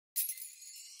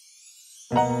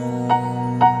It's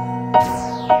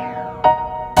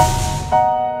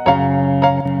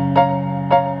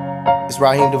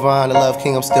Raheem DeVaughn, the Love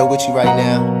King. I'm still with you right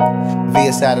now,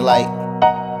 via satellite,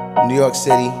 New York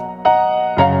City.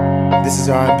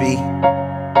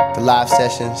 ThisisRnB, the live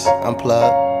sessions,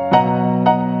 unplugged.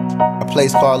 A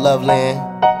place called Loveland,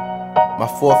 my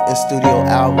 4th in-studio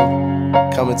album,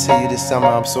 coming to you this summer.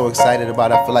 I'm so excited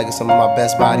about it. I feel like it's some of my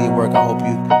best body of work. I hope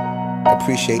you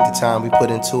appreciate the time we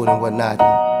put into it and whatnot.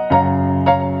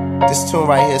 And this tune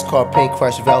right here is called Pink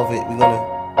Crushed Velvet. We're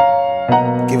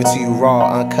gonna give it to you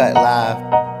raw, uncut, live,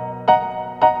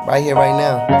 right here, right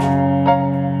now.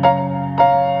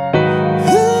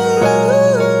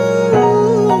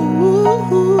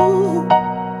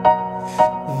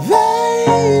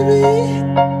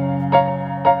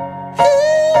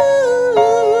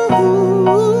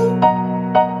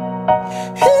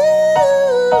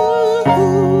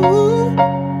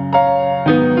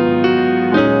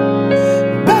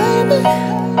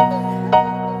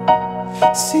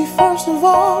 See, first of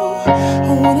all,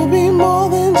 I wanna be more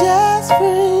than just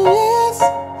friends.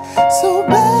 So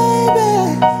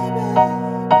baby,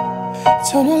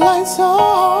 turn the lights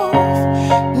off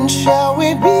and shall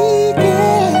we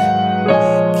begin?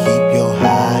 Keep your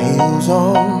high heels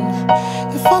on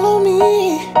and follow me,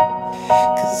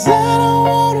 'cause I don't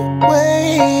wanna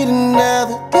wait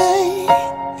another day.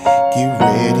 Get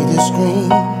ready to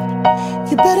scream,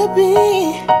 you better be.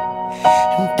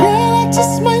 And girl, I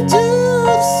just might do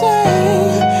the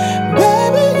same.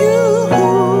 Baby, you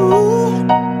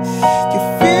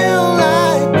feel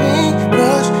like pink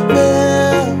crushed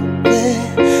velvet,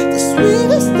 the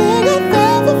sweetest thing I've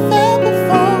ever felt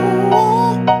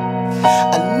before.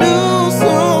 I knew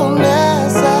soon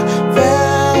as I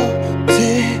felt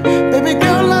it, baby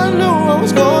girl, I knew I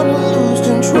was gonna lose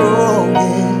control,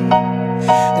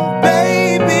 yeah. And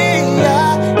baby,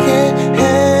 I can't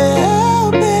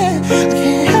help it. I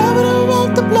can't help it, I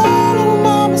want the blood on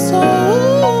mama's soul.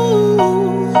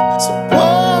 So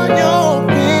pour your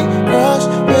pink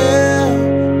crushed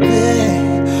velvet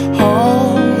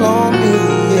all on me,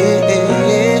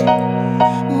 yeah.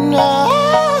 Now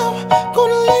I'm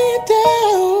gonna lay it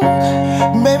down.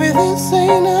 Baby, this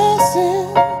ain't nothing.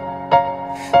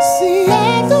 See, I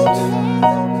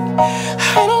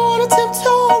don't wanna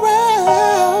tiptoe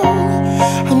around.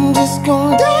 I'm just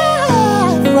gonna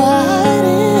dive right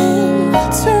in.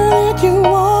 Turn it you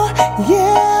on,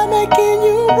 yeah, making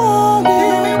you want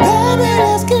it. Baby,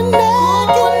 let's get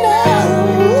naked now.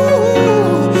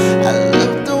 Ooh, I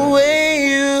love the way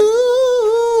you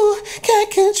can't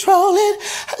control it.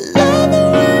 I love the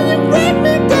way you break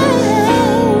me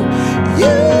down.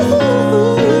 You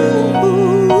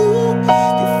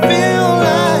feel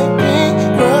like pink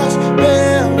crushed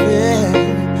velvet,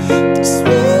 the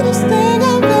sweetest thing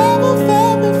I've ever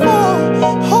felt before.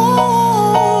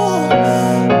 Oh,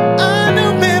 I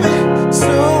knew, baby,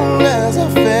 soon as I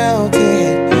felt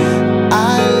it,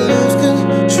 I lose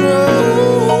control.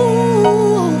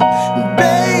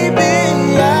 Baby,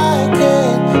 I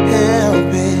can't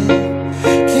help it.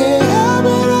 Can't help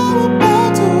it, I'm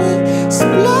about to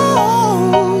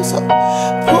explode. So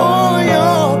pour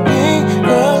your pink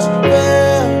crushed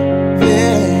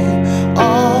velvet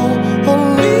all on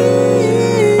me.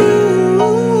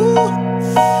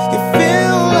 You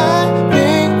feel like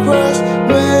pink crushed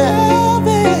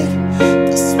velvet,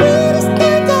 the sweetest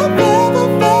thing I've ever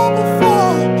felt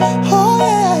before. Oh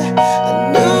yeah, I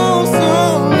knew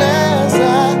soon as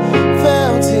I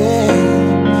felt it,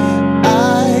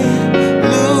 I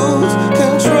lose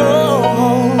control.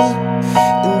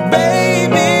 And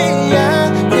baby, I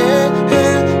can't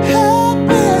help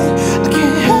it. I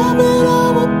can't help it,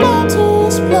 I'm about to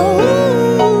explode.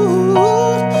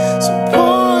 So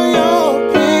pour your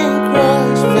pink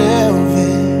crushed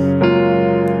velvet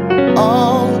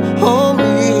all on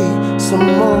me some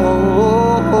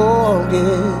more,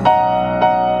 yeah.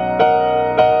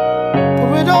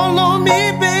 Pour it all on me,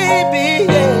 baby,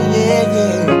 yeah, yeah,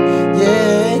 yeah,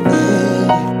 yeah,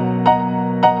 yeah.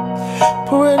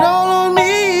 Pour it all on me,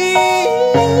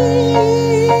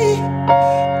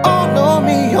 all on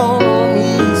me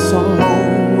some more.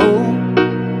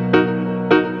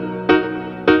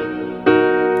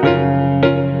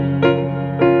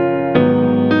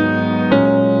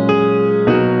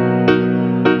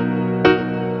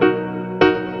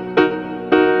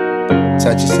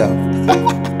 Touch yourself.